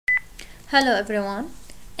Hello everyone.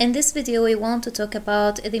 In this video we want to talk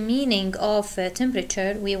about the meaning of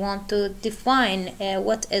temperature. We want to define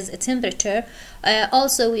what is a temperature.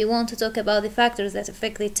 Also we want to talk about the factors that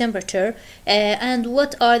affect the temperature and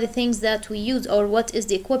what are the things that we use, or what is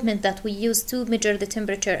the equipment that we use to measure the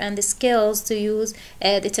temperature and the scales to use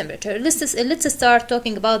the temperature. Let's start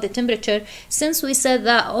talking about the temperature. Since we said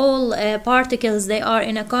that all particles, they are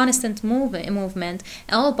in a constant movement,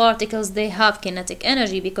 all particles, they have kinetic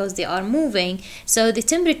energy because they are moving. So the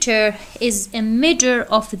temperature is a measure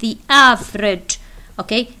of the average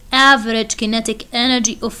kinetic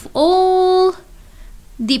energy of all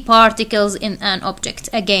the particles in an object.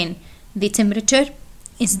 Again, the temperature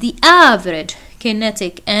is the average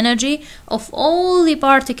kinetic energy of all the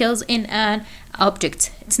particles in an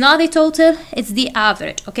object. It's not the total, it's the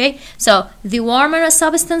average. Okay, so the warmer a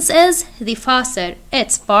substance is, the faster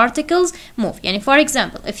its particles move. Yani, for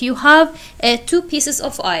example, if you have two pieces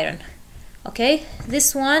of iron, okay,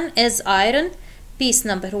 this one is iron, piece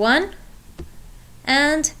number 1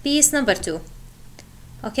 and piece number 2.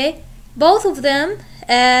 Okay, both of them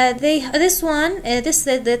this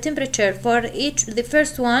is the temperature for each. The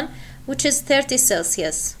first one, which is 30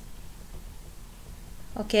 Celsius,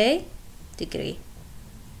 okay, degree,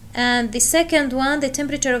 and the second one, the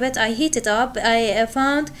temperature of it, I heat it up, I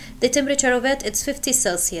found the temperature of it, it's 50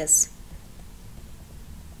 Celsius.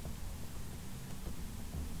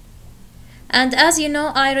 And as you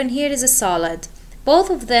know, iron here is a solid.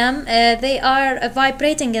 Both of them, they are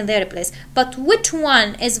vibrating in their place. But which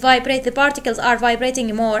one is vibrate? The particles are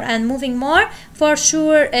vibrating more and moving more? For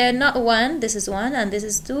sure, not 1. This is 1 and this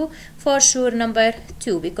is 2. For sure, number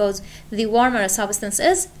 2, because the warmer a substance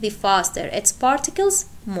is, the faster its particles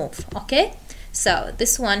move. Okay, so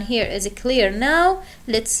this one here is clear now.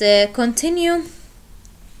 Let's continue.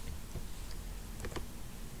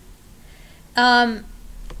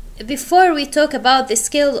 Before we talk about the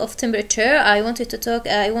scale of temperature, I want you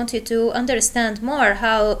to understand more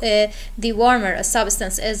how the warmer a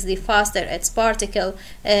substance is, the faster its particle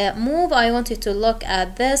move. I want you to look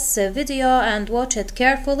at this video and watch it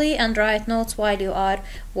carefully and write notes while you are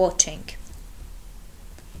watching.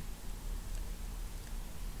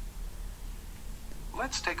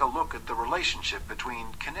 Let's take a look at the relationship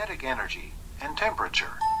between kinetic energy and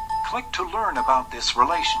temperature. Click to learn about this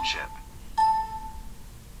relationship.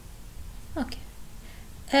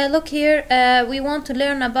 Okay, look here, we want to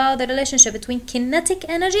learn about the relationship between kinetic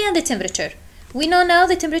energy and the temperature. We know now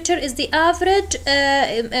the temperature is the average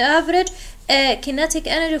kinetic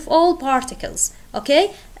energy of all particles,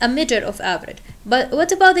 okay, a measure of average. But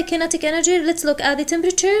what about the kinetic energy? Let's look at the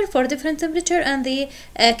temperature for different temperature and the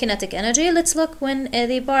kinetic energy. Let's look when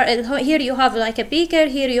here you have like a beaker,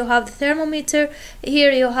 here you have the thermometer,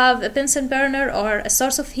 here you have a Bunsen burner or a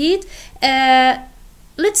source of heat.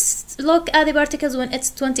 Let's look at the particles when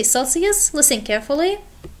it's 20 Celsius. Listen carefully.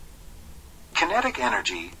 Kinetic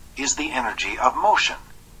energy is the energy of motion.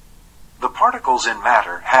 The particles in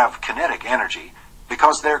matter have kinetic energy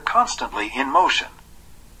because they're constantly in motion.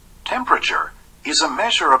 Temperature is a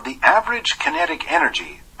measure of the average kinetic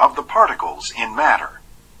energy of the particles in matter.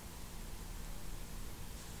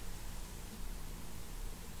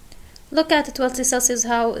 Look at 20 Celsius,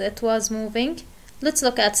 how it was moving. Let's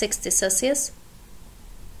look at 60 Celsius.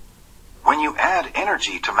 When you add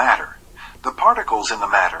energy to matter, the particles in the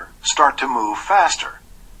matter start to move faster.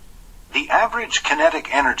 The average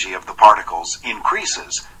kinetic energy of the particles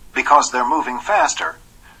increases because they're moving faster,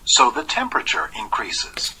 so the temperature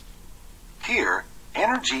increases. Here,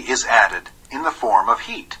 energy is added in the form of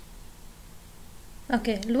heat.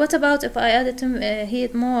 Okay, what about if I added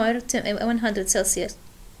heat more to 100 Celsius?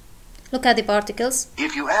 Look at the particles.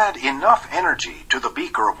 If you add enough energy to the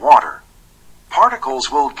beaker of water, particles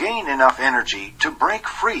will gain enough energy to break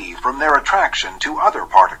free from their attraction to other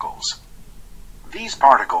particles. These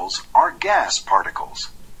particles are gas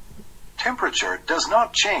particles. Temperature does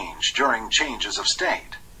not change during changes of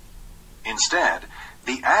state. Instead,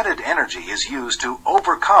 the added energy is used to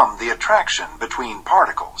overcome the attraction between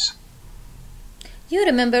particles. You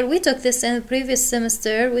remember we took this in the previous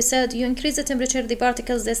semester. We said you increase the temperature, the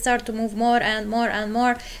particles, they start to move more and more and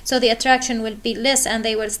more, so the attraction will be less and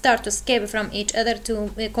they will start to escape from each other to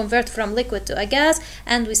convert from liquid to a gas.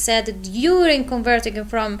 And we said during converting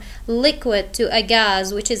from liquid to a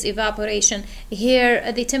gas, which is evaporation,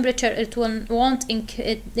 here the temperature, it won't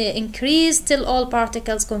increase till all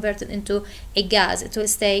particles converted into a gas. It will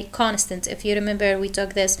stay constant. If you remember, we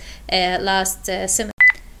took this last semester.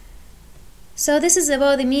 So this is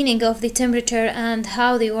about the meaning of the temperature and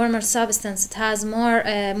how the warmer substance it has more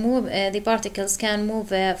the particles can move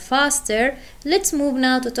faster. Let's move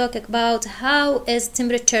now to talk about how is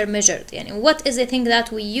temperature measured. And what is the thing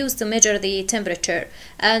that we use to measure the temperature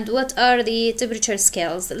and what are the temperature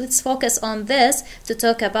scales. Let's focus on this to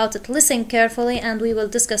talk about it. Listen carefully and we will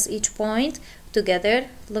discuss each point together.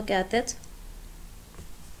 Look at it.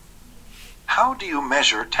 How do you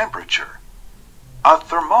measure temperature? A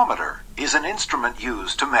thermometer is an instrument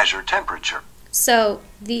used to measure temperature. So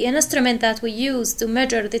the instrument that we use to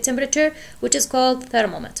measure the temperature, which is called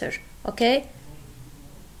thermometer, okay?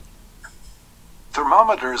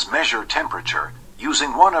 Thermometers measure temperature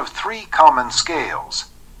using one of three common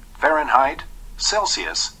scales: Fahrenheit,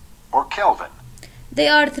 Celsius, or Kelvin.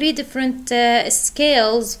 There are three different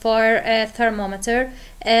scales for a thermometer.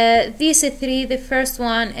 These three, the first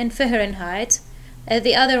one in Fahrenheit,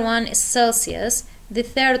 the other one is Celsius, the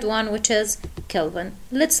third one which is Kelvin.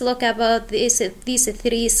 Let's look about these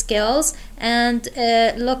three scales and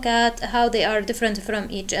look at how they are different from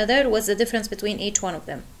each other. What's the difference between each one of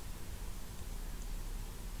them?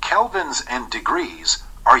 Kelvins and degrees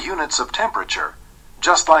are units of temperature,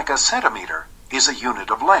 just like a centimeter is a unit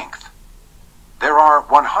of length. There are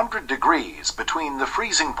 100 degrees between the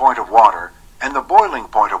freezing point of water and the boiling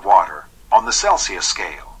point of water on the Celsius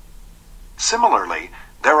scale. Similarly,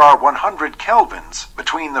 there are 100 kelvins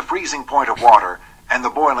between the freezing point of water and the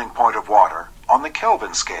boiling point of water on the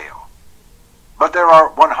Kelvin scale. But there are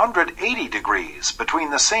 180 degrees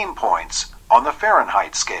between the same points on the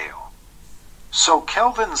Fahrenheit scale. So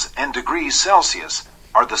kelvins and degrees Celsius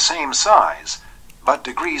are the same size, but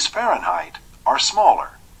degrees Fahrenheit are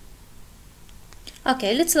smaller.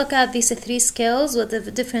 Okay, let's look at these three scales, what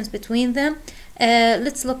the difference between them.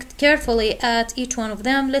 Let's look carefully at each one of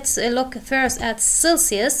them. Let's look first at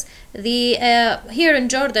Celsius. Here in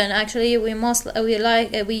Jordan, actually, we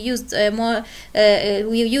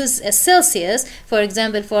use Celsius. For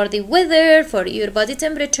example, for the weather, for your body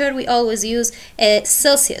temperature, we always use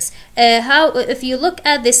Celsius. If you look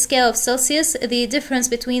at the scale of Celsius, the difference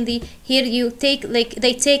between they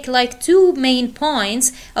take like two main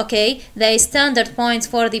points. Okay, the standard points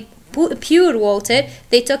for the pure water,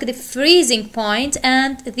 they took the freezing point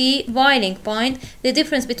and the boiling point. The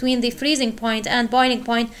difference between the freezing point and boiling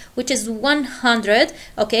point, which is 100.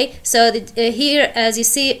 Okay, so here, as you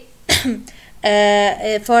see, for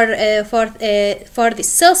the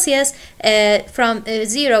Celsius, from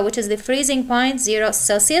 0, which is the freezing point, 0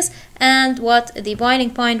 Celsius, and the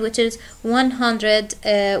boiling point, which is 100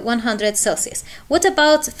 Celsius. What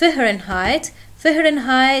about Fahrenheit?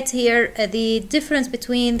 Fahrenheit, here the difference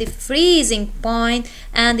between the freezing point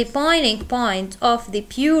and the boiling point of the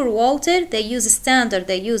pure water, they use standard,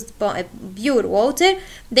 they used pure water.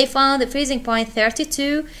 They found the freezing point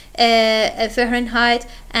 32 Fahrenheit,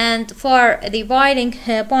 and for the boiling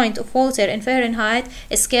point of water in Fahrenheit,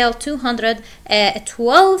 a scale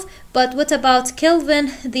 212. But what about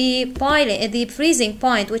Kelvin? The freezing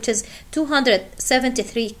point, which is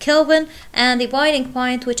 273 Kelvin, and the boiling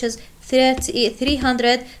point, which is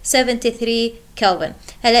 373 Kelvin.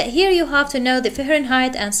 Here you have to know the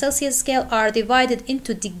Fahrenheit and Celsius scale are divided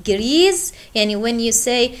into degrees. And when you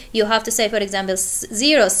say, you have to say, for example,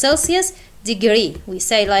 0 Celsius degree. We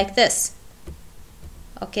say like this.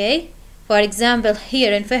 Okay. For example,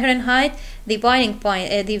 here in Fahrenheit, the boiling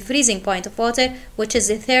point, the freezing point of water, which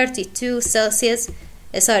is 32 Celsius.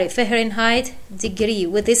 Fahrenheit degree,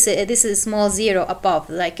 with this is a small 0 above,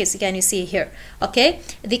 like can you see here. Okay,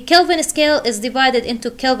 the Kelvin scale is divided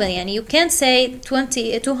into Kelvin, and you can't say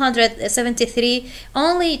 273,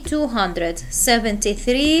 only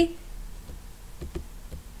 273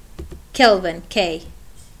 Kelvin, K.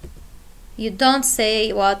 You don't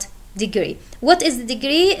say what degree. What is the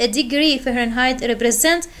degree? A degree Fahrenheit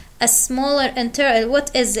represents a smaller interval.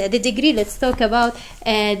 What is the degree? Let's talk about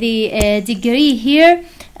the degree here.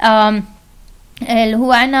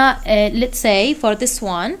 Let's say for this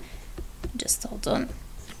one, just hold on.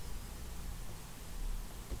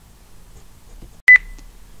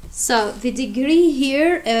 So the degree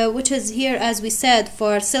here, which is here, as we said,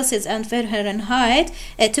 for Celsius and Fahrenheit,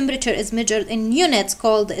 temperature is measured in units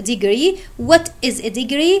called degree. What is a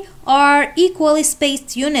degree? Are equally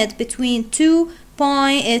spaced unit between two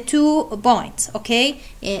points. Okay,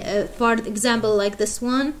 for example, like this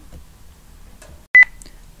one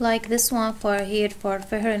for here for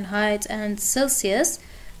Fahrenheit and Celsius.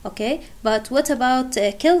 Okay, but what about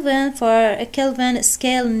Kelvin? For a Kelvin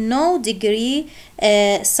scale, no degree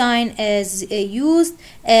sign is used.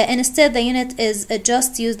 Instead, the unit is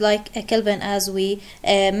just used like a Kelvin, as we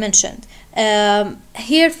mentioned.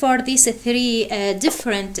 here for these three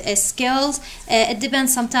different scales, it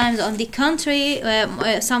depends sometimes on the country.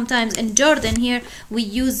 Sometimes in Jordan here we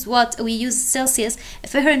use Celsius.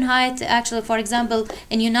 Fahrenheit, actually, for example,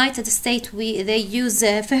 in United States they use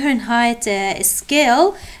Fahrenheit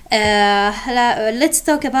scale. Let's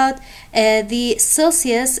talk about the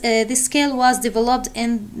Celsius. The scale was developed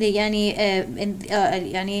in the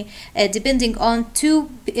depending on 2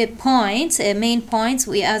 points, main points.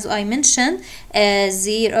 As I mentioned,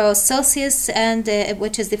 0 Celsius, and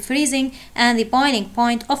which is the freezing and the boiling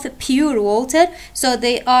point of pure water. So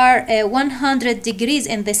they are 100 degrees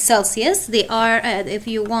in the Celsius. They are, if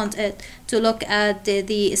you want to look at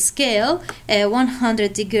the scale,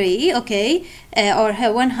 100 degree, okay, or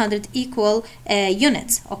 100 equal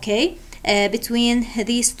units, okay, between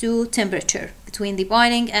these two temperature, between the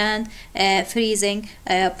boiling and freezing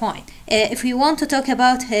point. If we want to talk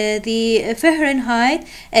about the Fahrenheit,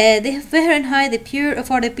 for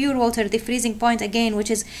the pure water, the freezing point again,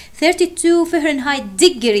 which is 32 Fahrenheit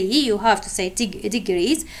degree, you have to say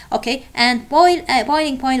degrees, okay, and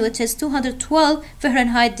boiling point, which is 212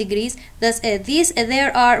 Fahrenheit degrees. Thus,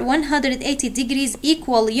 there are 180 degrees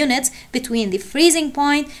equal units between the freezing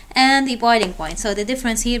point and the boiling point. So the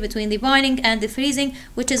difference here between the boiling and the freezing,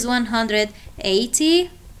 which is 180.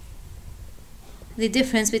 The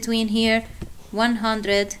difference between here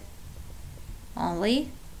 100 only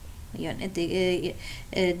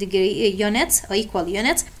degree units, or equal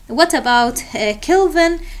units. What about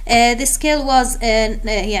Kelvin? The scale was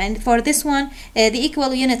and for this one the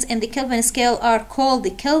equal units in the Kelvin scale are called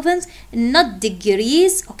the kelvins, not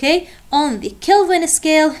degrees, okay. On the Kelvin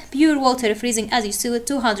scale, pure water freezing, as you see,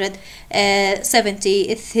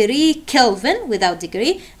 273 Kelvin without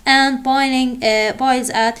degree, and boiling boils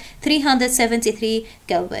at 373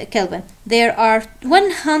 Kelvin. There are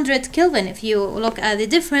 100 Kelvin if you look at the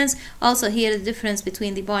difference. Also here the difference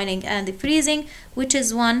between the boiling and the freezing, which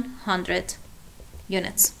is 100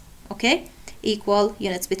 units, okay, equal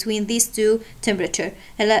units between these two temperature.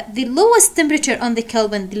 The lowest temperature on the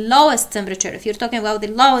Kelvin, the lowest temperature, if you're talking about the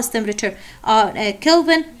lowest temperature on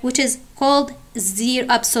Kelvin, which is called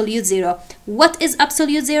absolute zero. What is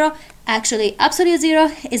absolute zero? Actually, absolute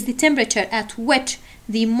zero is the temperature at which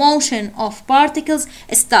the motion of particles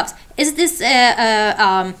stops. Is this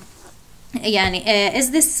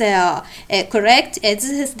is this correct?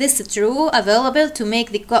 Is this true, available to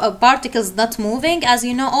make the particles not moving? As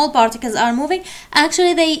you know, all particles are moving.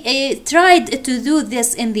 Actually, they tried to do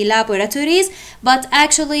this in the laboratories, but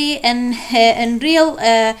actually in real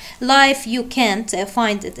life you can't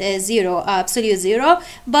find it zero, absolute zero.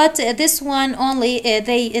 But this one only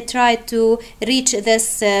they tried to reach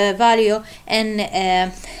this value in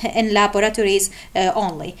laboratories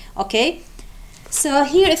only, okay. So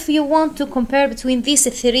here, if you want to compare between these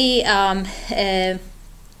three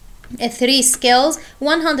scales,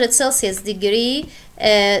 100 Celsius degree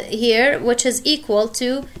here, which is equal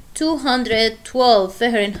to 212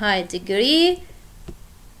 Fahrenheit degree,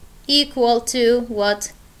 equal to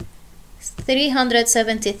what?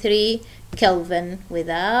 373 Kelvin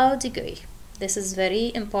without degree. This is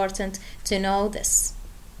very important to know this.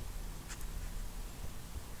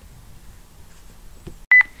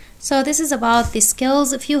 So this is about the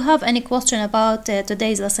skills. If you have any question about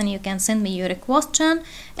today's lesson, you can send me your question.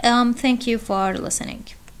 Thank you for listening.